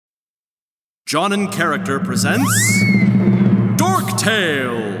John and Character presents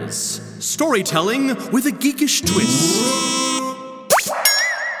Dorktales Storytelling with a geekish twist.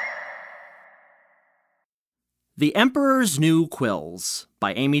 The Emperor's New Quills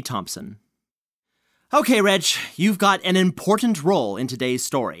by Amy Thompson. Okay, Reg, you've got an important role in today's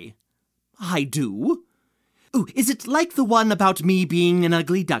story. I do? Ooh, is it like the one about me being an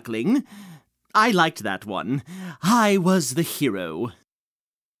ugly duckling? I liked that one. I was the hero.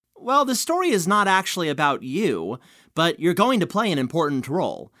 Well, the story is not actually about you, but you're going to play an important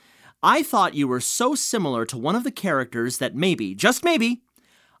role. I thought you were so similar to one of the characters that maybe, just maybe,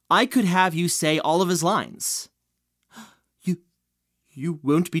 I could have you say all of his lines. You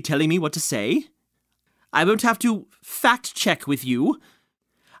won't be telling me what to say? I won't have to fact-check with you?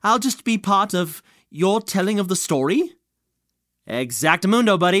 I'll just be part of your telling of the story?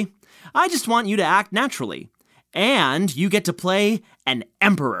 Exactamundo, buddy. I just want you to act naturally. And you get to play an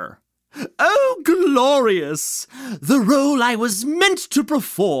emperor. Oh, glorious! The role I was meant to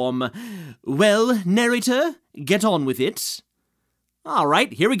perform. Well, narrator, get on with it. All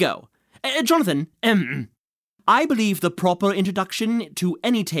right, here we go. Jonathan, I believe the proper introduction to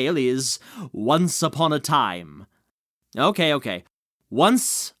any tale is Once Upon a Time. Okay.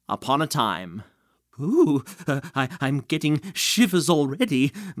 Once Upon a Time. Ooh, I'm getting shivers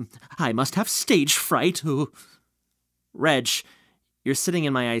already. I must have stage fright. Ooh. Reg, you're sitting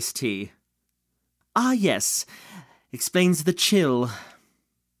in my iced tea. Ah, yes. Explains the chill.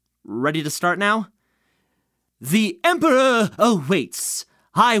 Ready to start now? The Emperor awaits.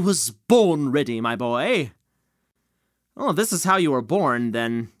 I was born ready, my boy. Oh, this is how you were born,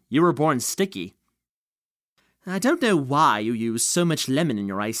 then you were born sticky. I don't know why you use so much lemon in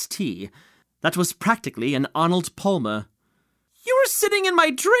your iced tea. That was practically an Arnold Palmer. You were sitting in my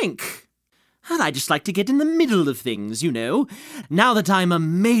drink! And I just like to get in the middle of things, you know. Now that I'm a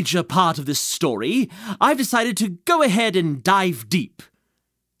major part of this story, I've decided to go ahead and dive deep.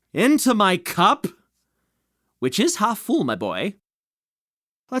 Into my cup, which is half full, my boy.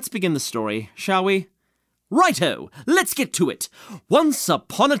 Let's begin the story, shall we? Righto, let's get to it. Once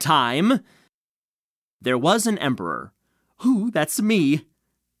upon a time, there was an emperor. Ooh, that's me.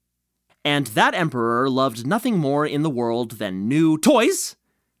 And that emperor loved nothing more in the world than new toys.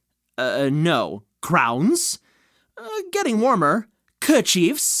 No, crowns. Getting warmer.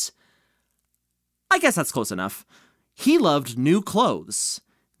 Kerchiefs. I guess that's close enough. He loved new clothes.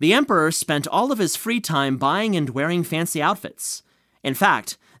 The emperor spent all of his free time buying and wearing fancy outfits. In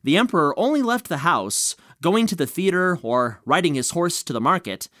fact, the emperor only left the house, going to the theater or riding his horse to the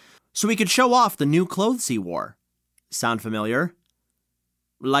market, so he could show off the new clothes he wore. Sound familiar?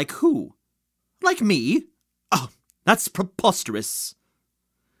 Like who? Like me? Oh, that's preposterous.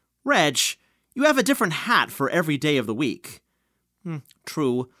 Reg, you have a different hat for every day of the week.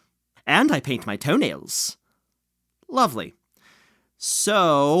 True. And I paint my toenails. Lovely.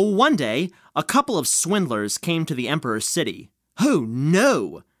 So, one day, a couple of swindlers came to the Emperor's city. Oh,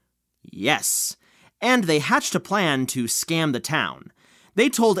 no! Yes. And they hatched a plan to scam the town. They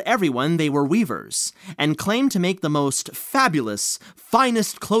told everyone they were weavers, and claimed to make the most fabulous,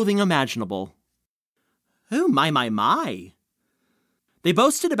 finest clothing imaginable. Oh, my. They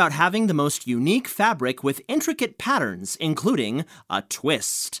boasted about having the most unique fabric with intricate patterns, including a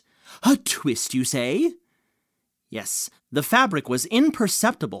twist. A twist, you say? Yes, the fabric was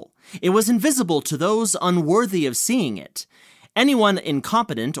imperceptible. It was invisible to those unworthy of seeing it. Anyone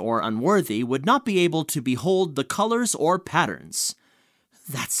incompetent or unworthy would not be able to behold the colors or patterns.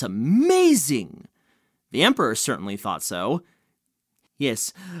 That's amazing! The Emperor certainly thought so.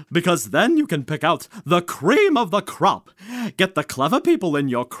 Yes, because then you can pick out the cream of the crop. Get the clever people in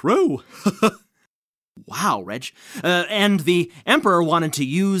your crew. Wow, Reg. And the Emperor wanted to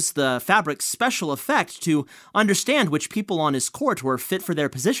use the fabric's special effect to understand which people on his court were fit for their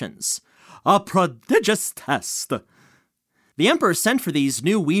positions. A prodigious test. The Emperor sent for these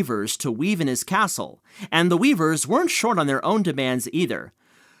new weavers to weave in his castle, and the weavers weren't short on their own demands either.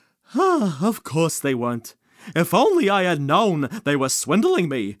 Of course they weren't. If only I had known they were swindling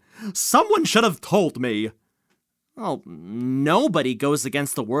me. Someone should have told me. Oh, nobody goes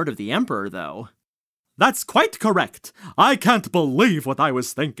against the word of the Emperor, though. That's quite correct. I can't believe what I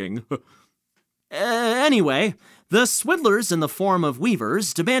was thinking. Anyway, the swindlers in the form of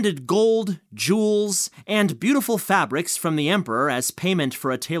weavers demanded gold, jewels, and beautiful fabrics from the Emperor as payment for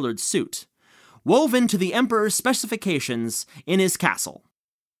a tailored suit, woven to the Emperor's specifications in his castle.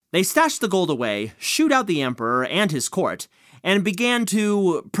 They stashed the gold away, shooed out the Emperor and his court, and began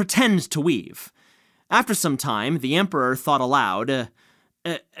to pretend to weave. After some time, the Emperor thought aloud,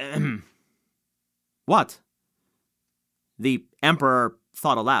 What? The Emperor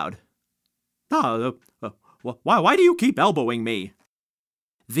thought aloud. Why do you keep elbowing me?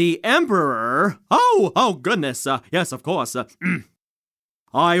 The Emperor? Oh, goodness, yes, of course.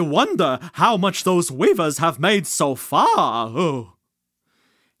 I wonder how much those weavers have made so far. Oh.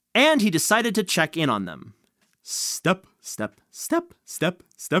 And he decided to check in on them. Step, step, step, step,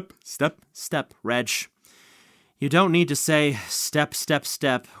 step, step, step, Reg. You don't need to say step, step,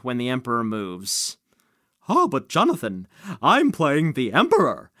 step when the Emperor moves. Oh, but Jonathan, I'm playing the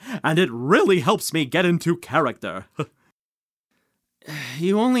Emperor, and it really helps me get into character.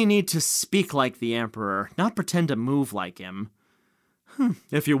 You only need to speak like the Emperor, not pretend to move like him.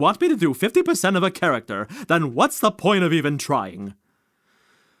 If you want me to do 50% of a character, then what's the point of even trying?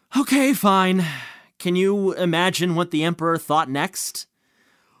 Okay, fine. Can you imagine what the Emperor thought next?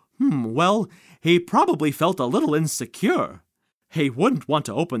 Well, he probably felt a little insecure. He wouldn't want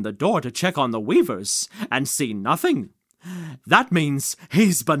to open the door to check on the weavers and see nothing. That means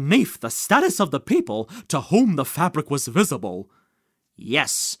he's beneath the status of the people to whom the fabric was visible.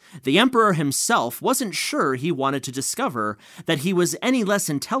 Yes, the Emperor himself wasn't sure he wanted to discover that he was any less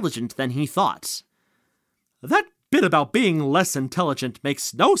intelligent than he thought. That bit about being less intelligent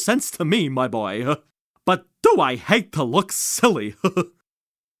makes no sense to me, my boy. But do I hate to look silly?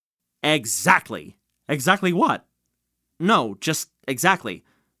 Exactly. Exactly what? No, just exactly.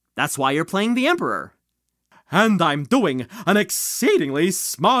 That's why you're playing the Emperor. And I'm doing an exceedingly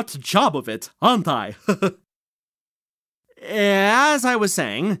smart job of it, aren't I? As I was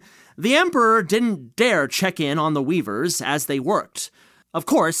saying, the Emperor didn't dare check in on the weavers as they worked. Of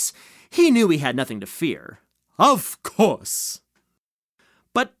course, he knew he had nothing to fear. Of course.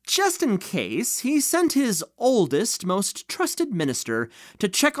 But just in case, he sent his oldest, most trusted minister to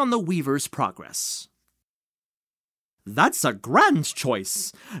check on the weavers' progress. That's a grand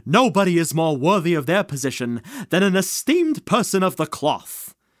choice. Nobody is more worthy of their position than an esteemed person of the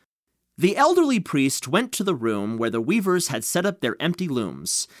cloth. The elderly priest went to the room where the weavers had set up their empty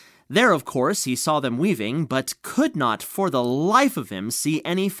looms. There, of course, he saw them weaving, but could not for the life of him see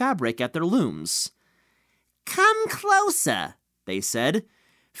any fabric at their looms. "Come closer," they said.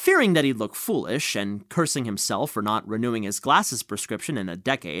 Fearing that he'd look foolish, and cursing himself for not renewing his glasses prescription in a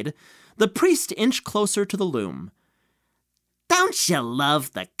decade, the priest inched closer to the loom. "Don't you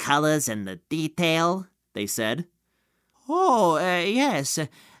love the colors and the detail?" they said. "Oh, yes.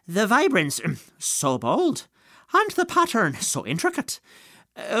 The vibrance, so bold, and the pattern, so intricate.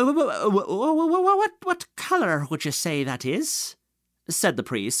 What color would you say that is?" said the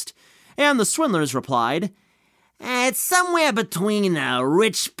priest, and the swindlers replied, "It's somewhere between a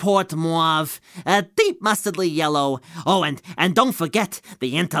rich port mauve, a deep mustardly yellow, and don't forget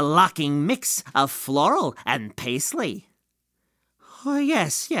the interlocking mix of floral and paisley." "Oh,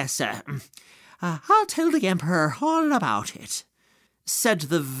 yes, I'll tell the Emperor all about it," said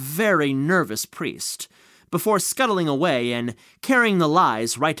the very nervous priest, before scuttling away and carrying the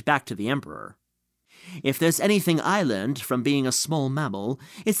lies right back to the Emperor. If there's anything I learned from being a small mammal,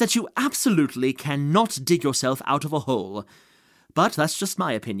 it's that you absolutely cannot dig yourself out of a hole. But that's just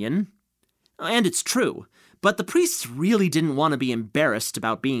my opinion. And it's true, but the priest really didn't want to be embarrassed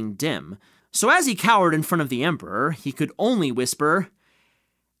about being dim, so as he cowered in front of the Emperor, he could only whisper,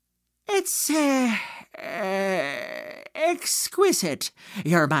 "It's, exquisite,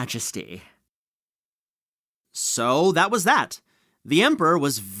 Your Majesty." So that was that. The Emperor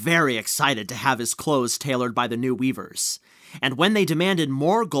was very excited to have his clothes tailored by the new weavers, and when they demanded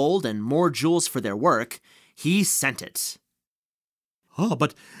more gold and more jewels for their work, he sent it. Oh,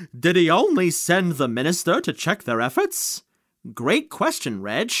 but did he only send the minister to check their efforts? Great question,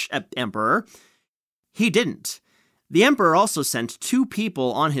 Emperor. He didn't. The Emperor also sent 2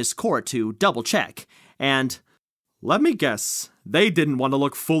 people on his court to double-check, and, let me guess, they didn't want to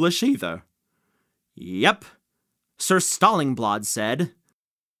look foolish either. Yep. Sir Stallingblad said,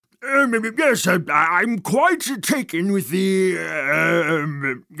 "Yes, I'm quite taken with the,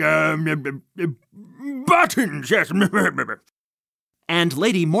 buttons, yes." And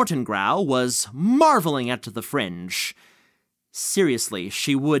Lady Mortongrau was marveling at the fringe. Seriously,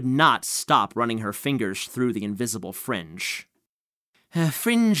 she would not stop running her fingers through the invisible fringe.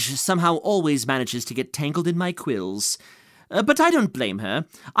 Fringe somehow always manages to get tangled in my quills. But I don't blame her.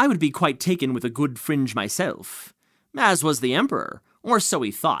 I would be quite taken with a good fringe myself. As was the Emperor, or so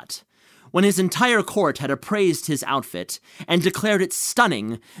he thought. When his entire court had appraised his outfit and declared it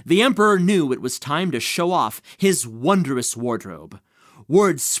stunning, the Emperor knew it was time to show off his wondrous wardrobe.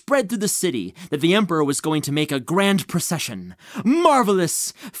 Word spread through the city that the Emperor was going to make a grand procession.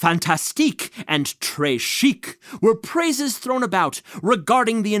 Marvelous, fantastique, and très chic were praises thrown about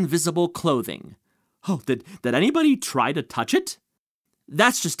regarding the invisible clothing. Oh, did anybody try to touch it?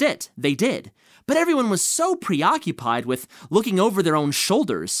 That's just it, they did. But everyone was so preoccupied with looking over their own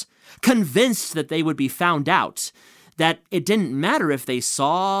shoulders, convinced that they would be found out, that it didn't matter if they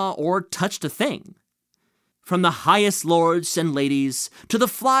saw or touched a thing. From the highest lords and ladies to the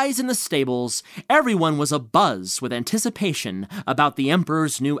flies in the stables, everyone was abuzz with anticipation about the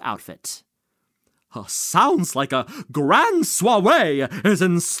Emperor's new outfit. Sounds like a grand soiree is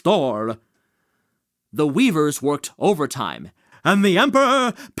in store. The weavers worked overtime, and the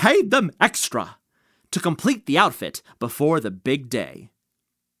Emperor paid them extra to complete the outfit before the big day.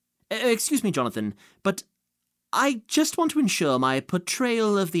 Excuse me, Jonathan, but I just want to ensure my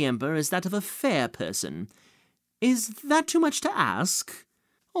portrayal of the Emperor is that of a fair person. Is that too much to ask?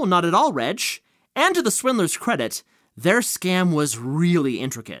 Oh, not at all, Reg. And to the swindler's credit, their scam was really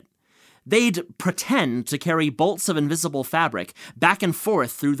intricate. They'd pretend to carry bolts of invisible fabric back and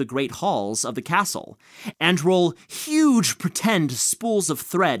forth through the great halls of the castle, and roll huge pretend spools of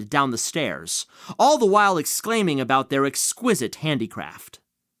thread down the stairs, all the while exclaiming about their exquisite handicraft.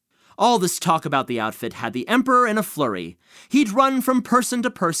 All this talk about the outfit had the Emperor in a flurry. He'd run from person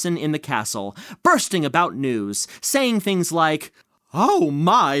to person in the castle, bursting about news, saying things like, "Oh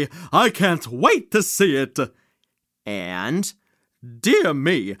my, I can't wait to see it!" and, "Dear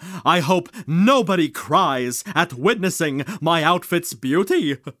me, I hope nobody cries at witnessing my outfit's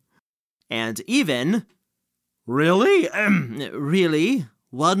beauty." And even, "Really? Really?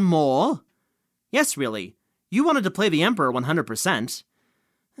 One more?" "Yes, really. You wanted to play the Emperor 100%.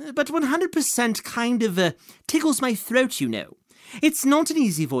 But 100% kind of tickles my throat, you know. It's not an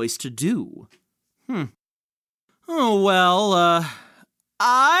easy voice to do." "Oh, well,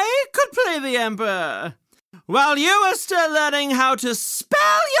 I could play the Emperor. While you were still learning how to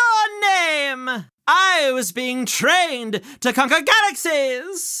spell your name, I was being trained to conquer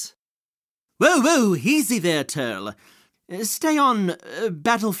galaxies." Whoa, whoa, easy there, Turl. Stay on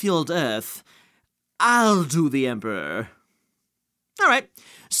Battlefield Earth. I'll do the Emperor. All right,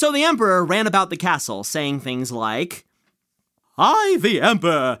 so the Emperor ran about the castle saying things like, "I, the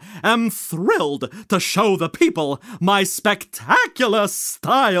Emperor, am thrilled to show the people my spectacular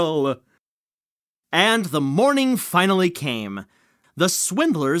style." And the morning finally came. The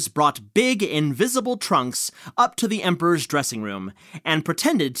swindlers brought big, invisible trunks up to the Emperor's dressing room and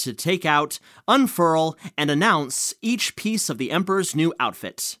pretended to take out, unfurl, and announce each piece of the Emperor's new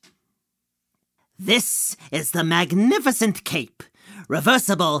outfit. "This is the magnificent cape,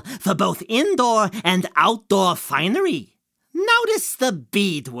 reversible for both indoor and outdoor finery. Notice the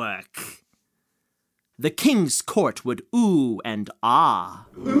beadwork." The king's court would ooh and ah.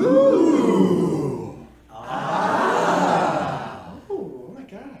 Ooh! Ah! Oh my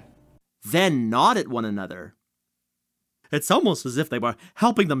God. Then nod at one another. It's almost as if they were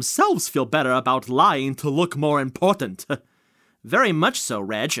helping themselves feel better about lying to look more important. Very much so,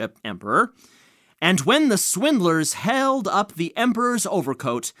 Reg, Emperor. And when the swindlers held up the Emperor's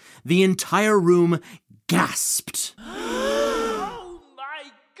overcoat, the entire room gasped. Oh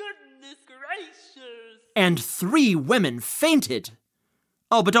my goodness gracious! And 3 women fainted.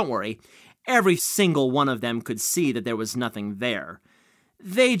 Oh, but don't worry. Every single one of them could see that there was nothing there.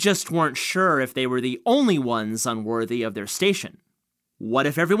 They just weren't sure if they were the only ones unworthy of their station. What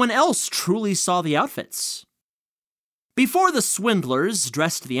if everyone else truly saw the outfits? Before the swindlers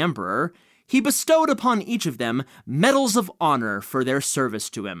dressed the Emperor, he bestowed upon each of them medals of honor for their service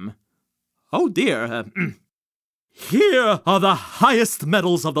to him. "Oh dear, here are the highest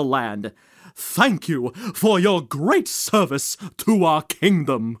medals of the land. Thank you for your great service to our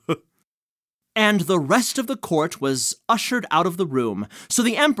kingdom." And the rest of the court was ushered out of the room so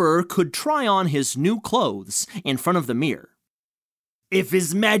the Emperor could try on his new clothes in front of the mirror. "If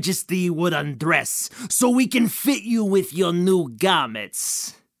His Majesty would undress so we can fit you with your new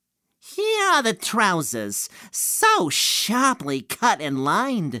garments. Here are the trousers, so sharply cut and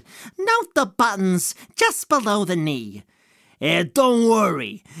lined. Note the buttons just below the knee. And don't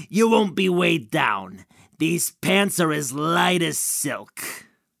worry, you won't be weighed down. These pants are as light as silk,"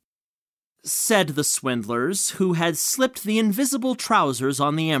 said the swindlers, who had slipped the invisible trousers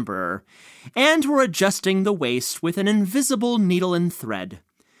on the Emperor, and were adjusting the waist with an invisible needle and thread.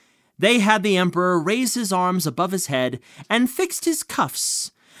 They had the Emperor raise his arms above his head and fixed his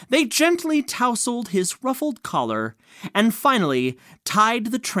cuffs. They gently tousled his ruffled collar, and finally tied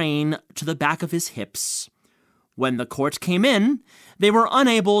the train to the back of his hips. When the court came in, they were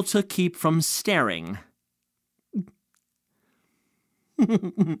unable to keep from staring.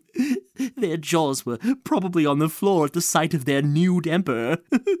 Their jaws were probably on the floor at the sight of their nude Emperor.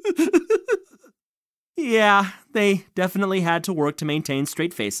 Yeah, they definitely had to work to maintain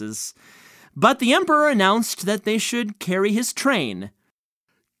straight faces. But the Emperor announced that they should carry his train.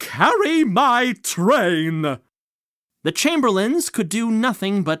 carry my train. The chamberlains could do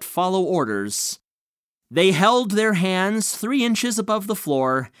nothing but follow orders. They held their hands 3 inches above the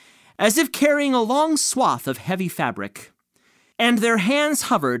floor, as if carrying a long swath of heavy fabric, and their hands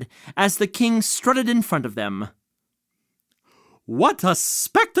hovered as the king strutted in front of them. What a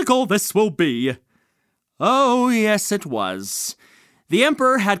spectacle this will be! Oh, yes, it was. The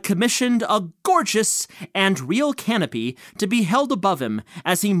emperor had commissioned a gorgeous and real canopy to be held above him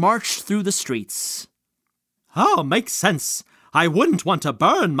as he marched through the streets. Oh, makes sense. I wouldn't want to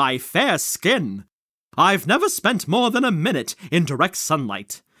burn my fair skin. I've never spent more than a minute in direct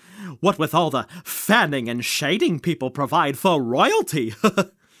sunlight. What with all the fanning and shading people provide for royalty.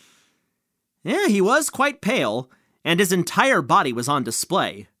 Yeah, he was quite pale, and his entire body was on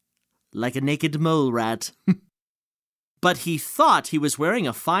display, like a naked mole rat. But he thought he was wearing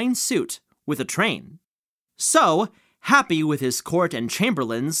a fine suit with a train. So, happy with his court and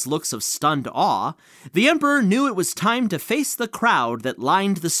chamberlains' looks of stunned awe, the emperor knew it was time to face the crowd that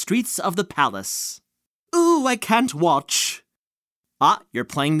lined the streets of the palace. Ooh, I can't watch. Ah, you're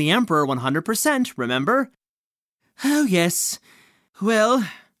playing the emperor 100%, remember? Oh, yes. Well,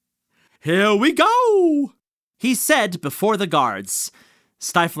 here we go, he said before the guards,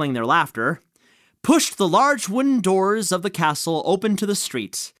 stifling their laughter, pushed the large wooden doors of the castle open to the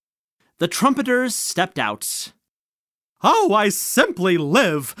street. The trumpeters stepped out. Oh, I simply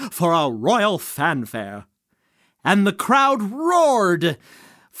live for a royal fanfare. And the crowd roared.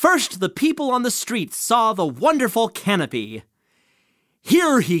 First, the people on the street saw the wonderful canopy.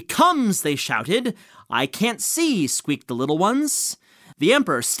 Here he comes, they shouted. I can't see, squeaked the little ones. The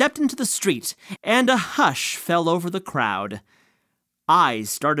emperor stepped into the street, and a hush fell over the crowd.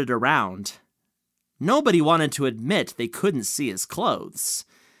 Eyes darted around. Nobody wanted to admit they couldn't see his clothes.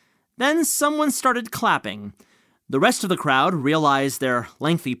 Then someone started clapping. The rest of the crowd realized their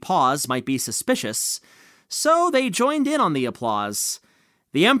lengthy pause might be suspicious, so they joined in on the applause.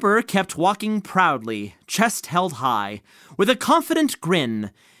 The emperor kept walking proudly, chest held high, with a confident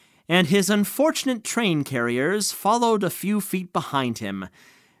grin, and his unfortunate train carriers followed a few feet behind him,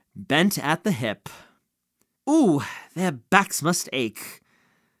 bent at the hip. Ooh, their backs must ache.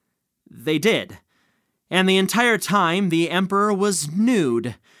 They did. And the entire time the emperor was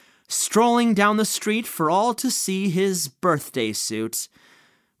nude, strolling down the street for all to see his birthday suit.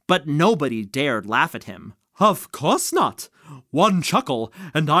 But nobody dared laugh at him. Of course not. One chuckle,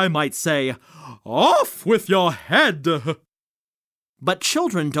 and I might say, "Off with your head!" But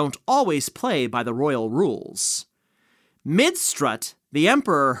children don't always play by the royal rules. Mid-strut, the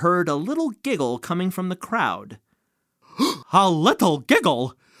emperor heard a little giggle coming from the crowd. A little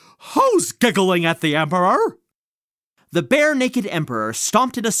giggle? Who's giggling at the emperor? The bare-naked emperor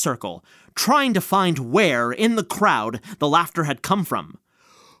stomped in a circle, trying to find where, in the crowd, the laughter had come from.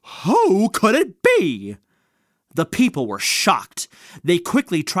 Who could it be? The people were shocked. They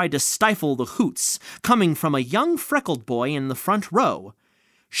quickly tried to stifle the hoots coming from a young freckled boy in the front row.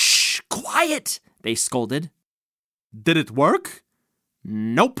 "Shh, quiet!" they scolded. Did it work?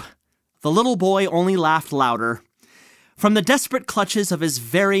 Nope. The little boy only laughed louder. From the desperate clutches of his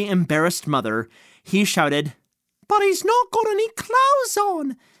very embarrassed mother, he shouted, "But he's not got any clothes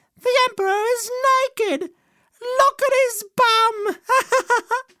on! The emperor is naked! Look at his bum!"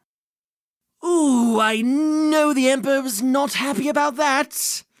 Ooh, I know the emperor was not happy about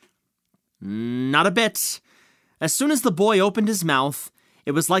that. Not a bit. As soon as the boy opened his mouth,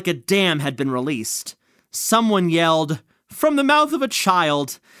 it was like a dam had been released. Someone yelled, "From the mouth of a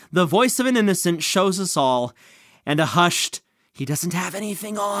child, the voice of an innocent shows us all," and a hushed, "He doesn't have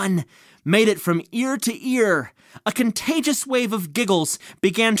anything on," made it from ear to ear. A contagious wave of giggles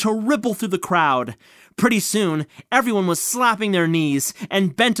began to ripple through the crowd. Pretty soon, everyone was slapping their knees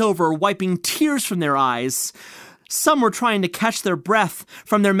and bent over wiping tears from their eyes. Some were trying to catch their breath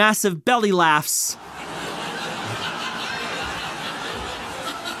from their massive belly laughs.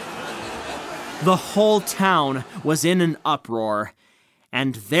 The whole town was in an uproar,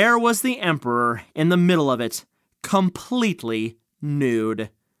 and there was the emperor in the middle of it, completely nude.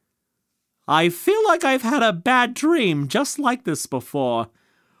 I feel like I've had a bad dream just like this before.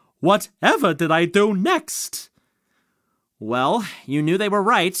 Whatever did I do next? Well, you knew they were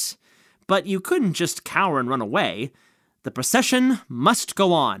right, but you couldn't just cower and run away. The procession must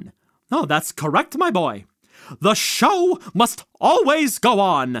go on. Oh, that's correct, my boy. The show must always go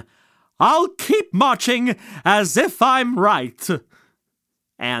on. I'll keep marching as if I'm right.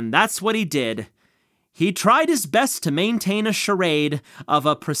 And that's what he did. He tried his best to maintain a charade of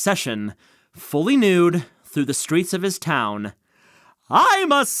a procession, fully nude, through the streets of his town.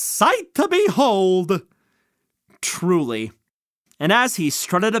 I'm a sight to behold. Truly. And as he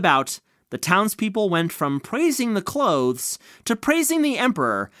strutted about, the townspeople went from praising the clothes to praising the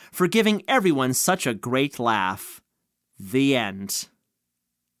emperor for giving everyone such a great laugh. The end.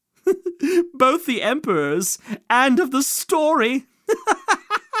 Both the emperors and of the story.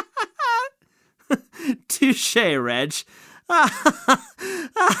 Touché, Reg.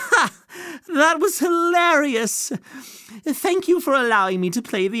 That was hilarious. Thank you for allowing me to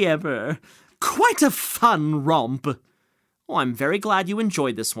play the emperor. Quite a fun romp. Oh, I'm very glad you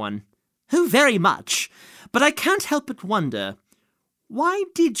enjoyed this one. Oh, very much. But I can't help but wonder, why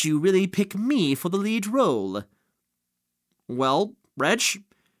did you really pick me for the lead role? Well, Reg,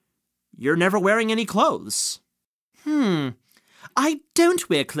 you're never wearing any clothes. I don't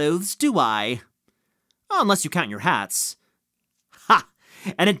wear clothes, do I? Unless you count your hats. Ha!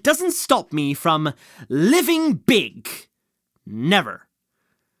 And it doesn't stop me from living big. Never.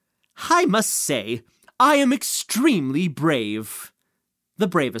 I must say, I am extremely brave. The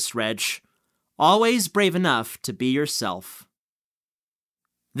bravest, Reg. Always brave enough to be yourself.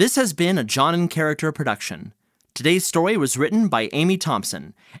 This has been a John in Character production. Today's story was written by Amy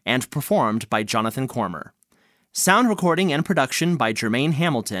Thompson and performed by Jonathan Cormer. Sound recording and production by Jermaine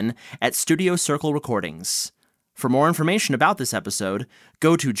Hamilton at Studio Circle Recordings. For more information about this episode,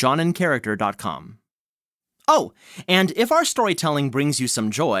 go to johnincharacter.com. Oh, and if our storytelling brings you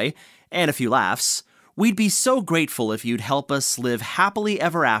some joy, and a few laughs, we'd be so grateful if you'd help us live happily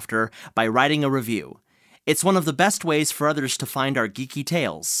ever after by writing a review. It's one of the best ways for others to find our geeky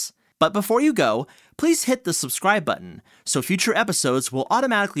tales. But before you go, please hit the subscribe button so future episodes will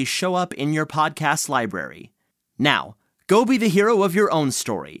automatically show up in your podcast library. Now, go be the hero of your own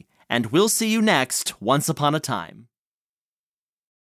story, and we'll see you next Once Upon a Time.